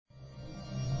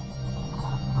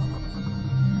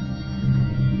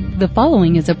The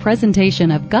following is a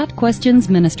presentation of Got Questions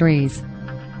Ministries.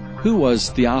 Who was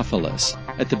Theophilus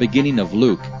at the beginning of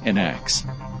Luke and Acts?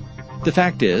 The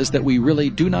fact is that we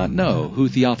really do not know who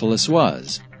Theophilus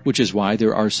was, which is why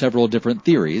there are several different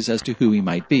theories as to who he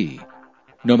might be.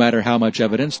 No matter how much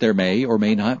evidence there may or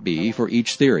may not be for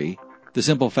each theory, the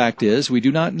simple fact is we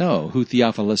do not know who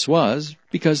Theophilus was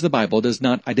because the Bible does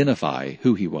not identify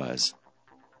who he was.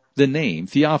 The name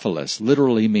Theophilus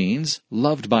literally means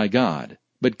loved by God,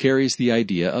 but carries the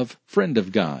idea of friend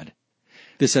of God.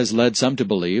 This has led some to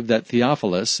believe that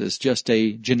Theophilus is just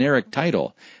a generic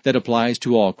title that applies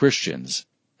to all Christians.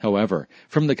 However,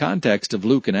 from the context of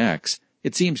Luke and Acts,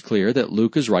 it seems clear that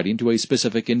Luke is writing to a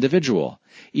specific individual,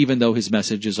 even though his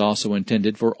message is also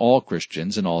intended for all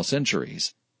Christians in all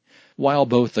centuries. While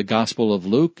both the Gospel of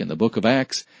Luke and the book of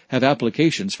Acts have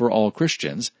applications for all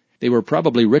Christians, they were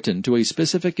probably written to a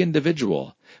specific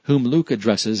individual, whom Luke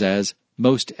addresses as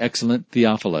Most Excellent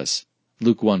Theophilus,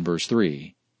 Luke 1 verse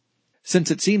 3. Since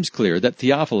it seems clear that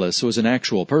Theophilus was an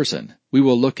actual person, we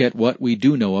will look at what we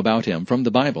do know about him from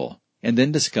the Bible, and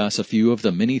then discuss a few of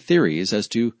the many theories as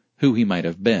to who he might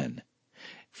have been.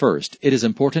 First, it is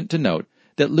important to note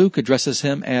that Luke addresses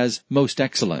him as Most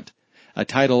Excellent, a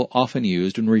title often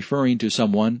used when referring to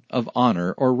someone of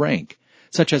honor or rank,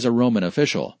 such as a Roman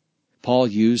official. Paul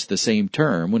used the same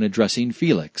term when addressing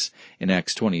Felix in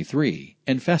Acts 23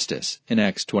 and Festus in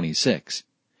Acts 26.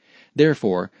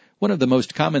 Therefore, one of the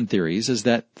most common theories is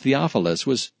that Theophilus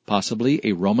was possibly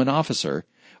a Roman officer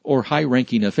or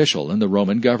high-ranking official in the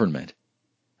Roman government.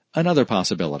 Another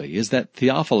possibility is that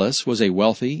Theophilus was a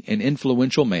wealthy and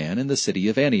influential man in the city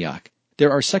of Antioch. There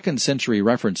are second-century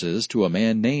references to a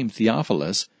man named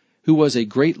Theophilus who was a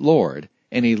great lord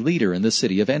and a leader in the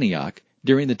city of Antioch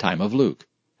during the time of Luke.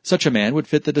 Such a man would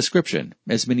fit the description,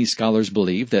 as many scholars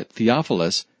believe that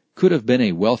Theophilus could have been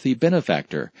a wealthy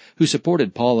benefactor who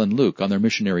supported Paul and Luke on their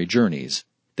missionary journeys.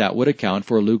 That would account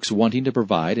for Luke's wanting to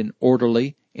provide an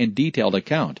orderly and detailed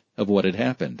account of what had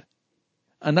happened.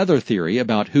 Another theory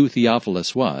about who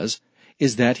Theophilus was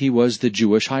is that he was the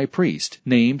Jewish high priest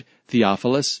named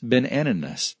Theophilus ben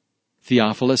Ananias.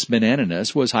 Theophilus ben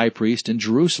Ananias was high priest in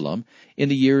Jerusalem in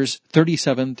the years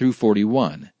 37 through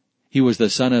 41. He was the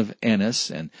son of Annas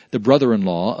and the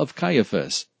brother-in-law of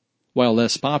Caiaphas. While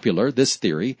less popular, this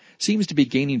theory seems to be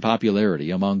gaining popularity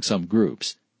among some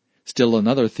groups. Still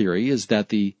another theory is that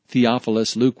the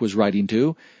Theophilus Luke was writing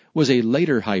to was a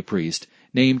later high priest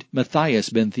named Matthias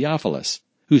ben Theophilus,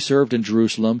 who served in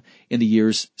Jerusalem in the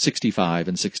years 65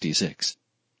 and 66.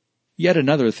 Yet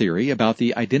another theory about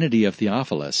the identity of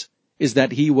Theophilus is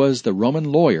that he was the Roman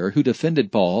lawyer who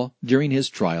defended Paul during his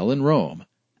trial in Rome.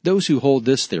 Those who hold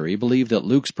this theory believe that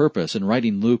Luke's purpose in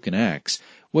writing Luke and Acts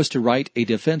was to write a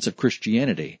defense of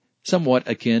Christianity, somewhat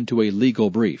akin to a legal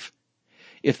brief.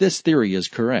 If this theory is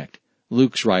correct,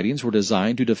 Luke's writings were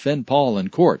designed to defend Paul in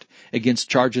court against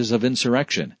charges of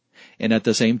insurrection, and at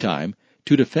the same time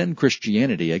to defend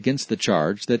Christianity against the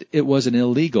charge that it was an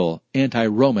illegal,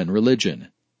 anti-Roman religion.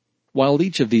 While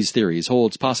each of these theories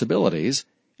holds possibilities,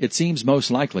 it seems most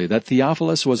likely that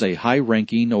Theophilus was a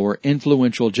high-ranking or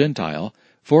influential Gentile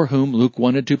for whom Luke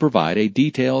wanted to provide a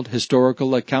detailed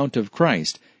historical account of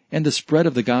Christ and the spread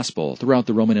of the gospel throughout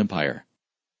the Roman Empire.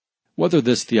 Whether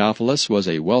this Theophilus was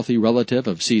a wealthy relative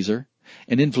of Caesar,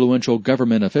 an influential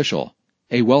government official,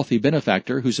 a wealthy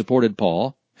benefactor who supported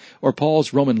Paul, or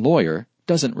Paul's Roman lawyer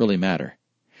doesn't really matter.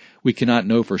 We cannot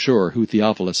know for sure who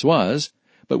Theophilus was,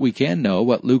 but we can know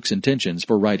what Luke's intentions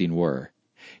for writing were.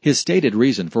 His stated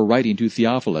reason for writing to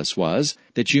Theophilus was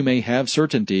that you may have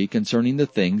certainty concerning the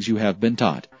things you have been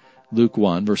taught. Luke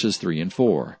 1 verses 3 and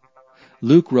 4.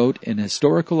 Luke wrote an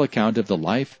historical account of the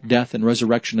life, death, and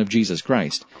resurrection of Jesus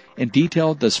Christ, and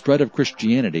detailed the spread of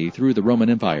Christianity through the Roman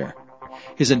Empire.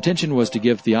 His intention was to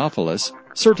give Theophilus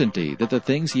certainty that the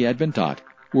things he had been taught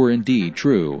were indeed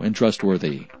true and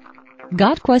trustworthy.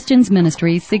 Got Questions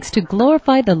Ministries seeks to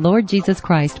glorify the Lord Jesus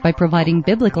Christ by providing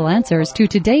biblical answers to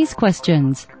today's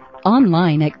questions.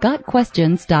 Online at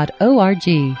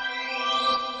GotQuestions.org.